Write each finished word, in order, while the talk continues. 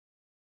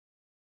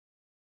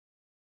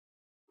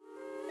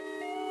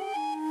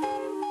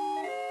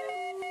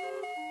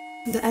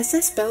The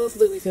SS Belle of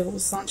Louisville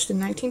was launched in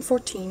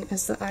 1914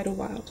 as the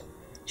Idlewild.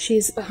 She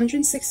is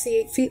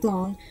 168 feet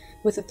long,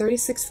 with a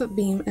 36-foot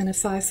beam and a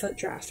 5-foot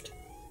draft.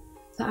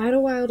 The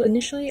Idlewild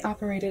initially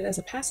operated as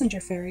a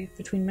passenger ferry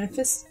between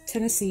Memphis,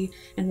 Tennessee,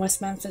 and West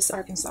Memphis,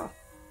 Arkansas.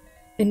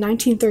 In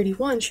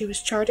 1931, she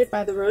was chartered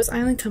by the Rose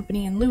Island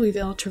Company in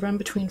Louisville to run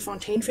between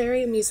Fontaine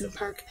Ferry Amusement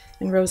Park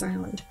and Rose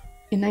Island.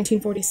 In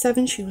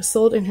 1947, she was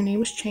sold and her name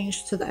was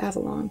changed to the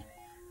Avalon.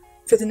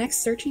 For the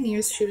next 13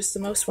 years, she was the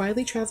most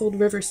widely traveled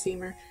river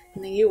steamer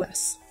in the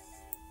U.S.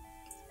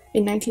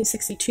 In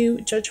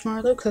 1962, Judge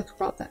Marlowe Cook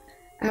bought the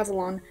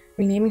Avalon,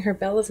 renaming her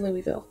Belle of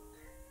Louisville.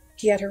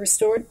 He had her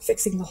restored,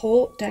 fixing the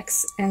hull,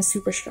 decks, and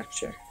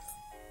superstructure.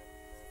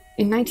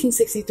 In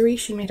 1963,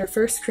 she made her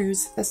first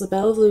cruise as the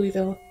Belle of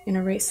Louisville in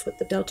a race with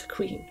the Delta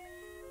Queen.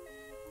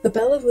 The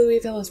Belle of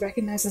Louisville is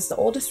recognized as the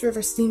oldest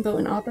river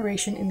steamboat in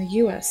operation in the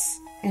U.S.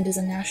 and is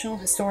a National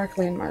Historic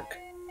Landmark.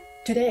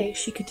 Today,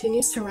 she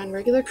continues to run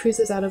regular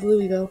cruises out of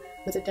Louisville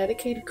with a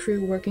dedicated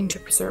crew working to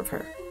preserve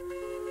her.